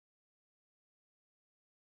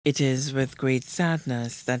It is with great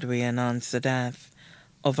sadness that we announce the death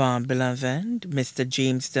of our beloved Mr.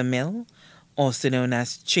 James Demille, also known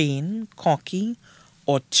as Chain, Cocky,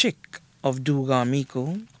 or Chick of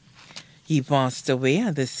Dugarmiku. He passed away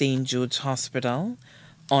at the St. Jude's Hospital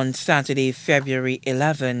on Saturday, February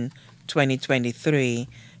 11, 2023.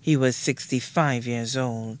 He was 65 years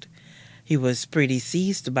old. He was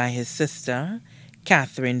predeceased by his sister,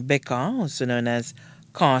 Catherine Bicker, also known as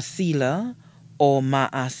Carcela or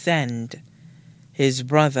Maasend. His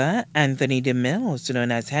brother, Anthony Demille, also known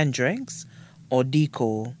as Hendrix or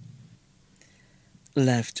Deco,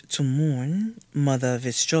 left to mourn mother of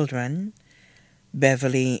his children,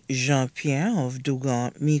 Beverly Jean-Pierre of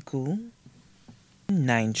Dugan-Miku,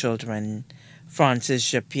 9 children, Francis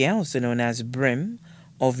Jean-Pierre, also known as Brim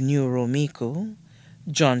of Neuro-Miku,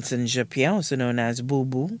 Johnson Jean-Pierre, also known as Boo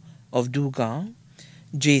Boo of Duga,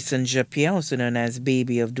 Jason Jean-Pierre, also known as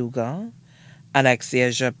Baby of Duga,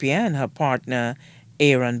 Alexia Jean-Pierre and her partner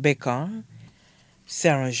Aaron Becker,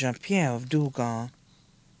 Sarah Jean-Pierre of Duga,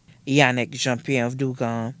 Yannick Jean-Pierre of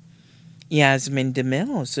Duga, Yasmin Demille,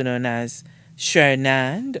 also known as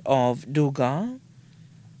Shernand of Duga,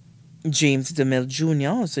 James Demille Jr.,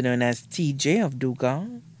 also known as TJ of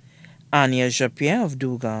Duga, Anya Jean-Pierre of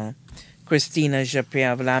Duga, Christina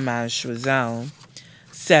Jean-Pierre of Lamache Rosal,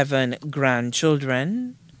 7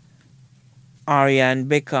 grandchildren, Ariane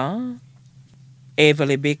Becker,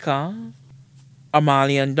 Everly Becker,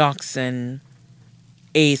 Amalian Doxson,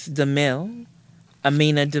 Ace DeMille,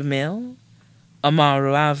 Amina DeMille,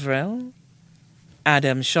 Amaro Avril,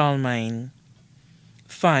 Adam Shalmine.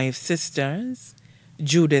 5 sisters,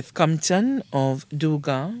 Judith Compton of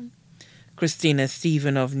Duga, Christina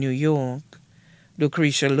Stephen of New York,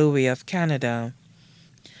 Lucretia Louis of Canada,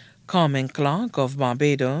 Carmen Clark of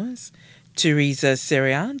Barbados, Teresa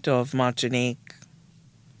Siriat of Martinique.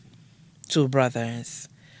 2 brothers,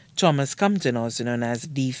 Thomas Compton, also known as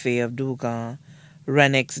Defay of Duga,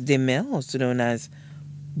 Renix DeMille, also known as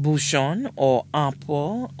Bouchon or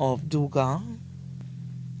Apple of Duga.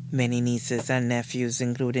 Many nieces and nephews,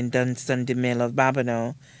 including Dunstan DeMille of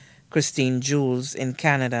Babonneau, Christine Jules in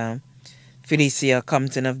Canada, Felicia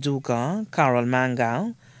Compton of Duga, Carol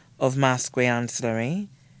Mangal of Masque Ancillary,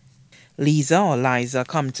 Lisa or Liza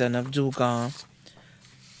Compton of Duga,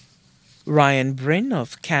 Ryan Bryn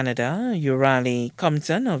of Canada, Urali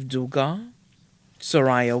Compton of Duga,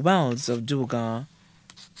 Soraya Wells of Duga,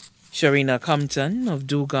 Sharina Compton of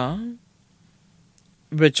Duga,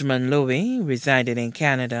 Richmond Louis residing in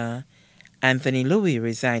Canada, Anthony Louis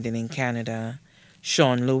residing in Canada,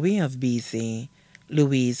 Sean Louis of BC,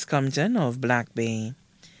 Louise Compton of Black Bay.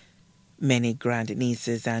 Many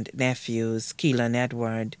grandnieces and nephews, Keelan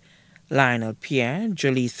Edward, Lionel Pierre,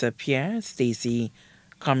 Jaleesa Pierre, Stacy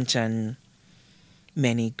Compton.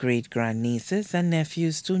 Many great-grandnieces and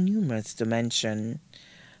nephews too numerous to mention.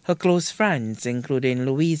 Her close friends, including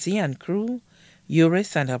Louise and crew,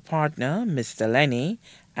 Uris and her partner, Mr. Lenny,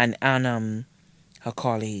 and Annam, her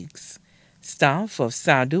colleagues. Staff of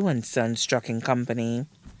Sadu and Sons Trucking Company.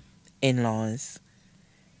 In-laws,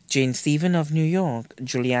 Jane Stephen of New York,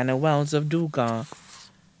 Juliana Wells of Duga,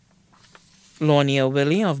 Lornia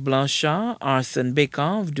Willie of Blanchard, Arson Baker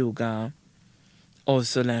of Duga.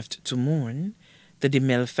 Also left to mourn the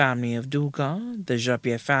DeMille family of Duga, the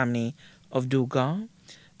Jean-Pierre family of Duga,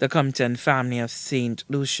 the Compton family of St.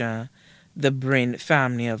 Lucia, the Bryn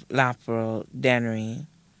family of Laperal Dennery.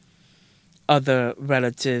 Other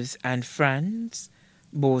relatives and friends,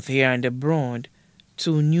 both here and abroad,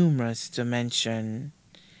 too numerous to mention.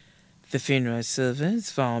 The funeral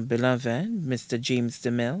service for our beloved Mr. James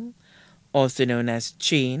DeMille, also known as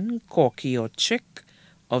Chain, Corky, or Chick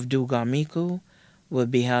of Dugarmiku, will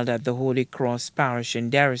be held at the Holy Cross Parish in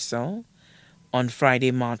Derisol on Friday,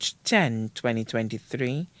 March 10,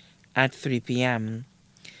 2023 at 3 p.m.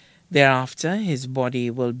 Thereafter, his body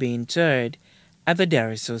will be interred at the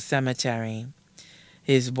Derisol Cemetery.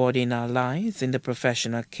 His body now lies in the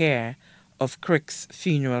professional care of Crick's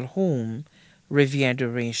Funeral Home, Rivière de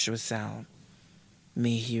Rechaussel.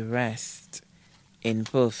 May he rest in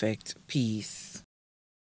perfect peace.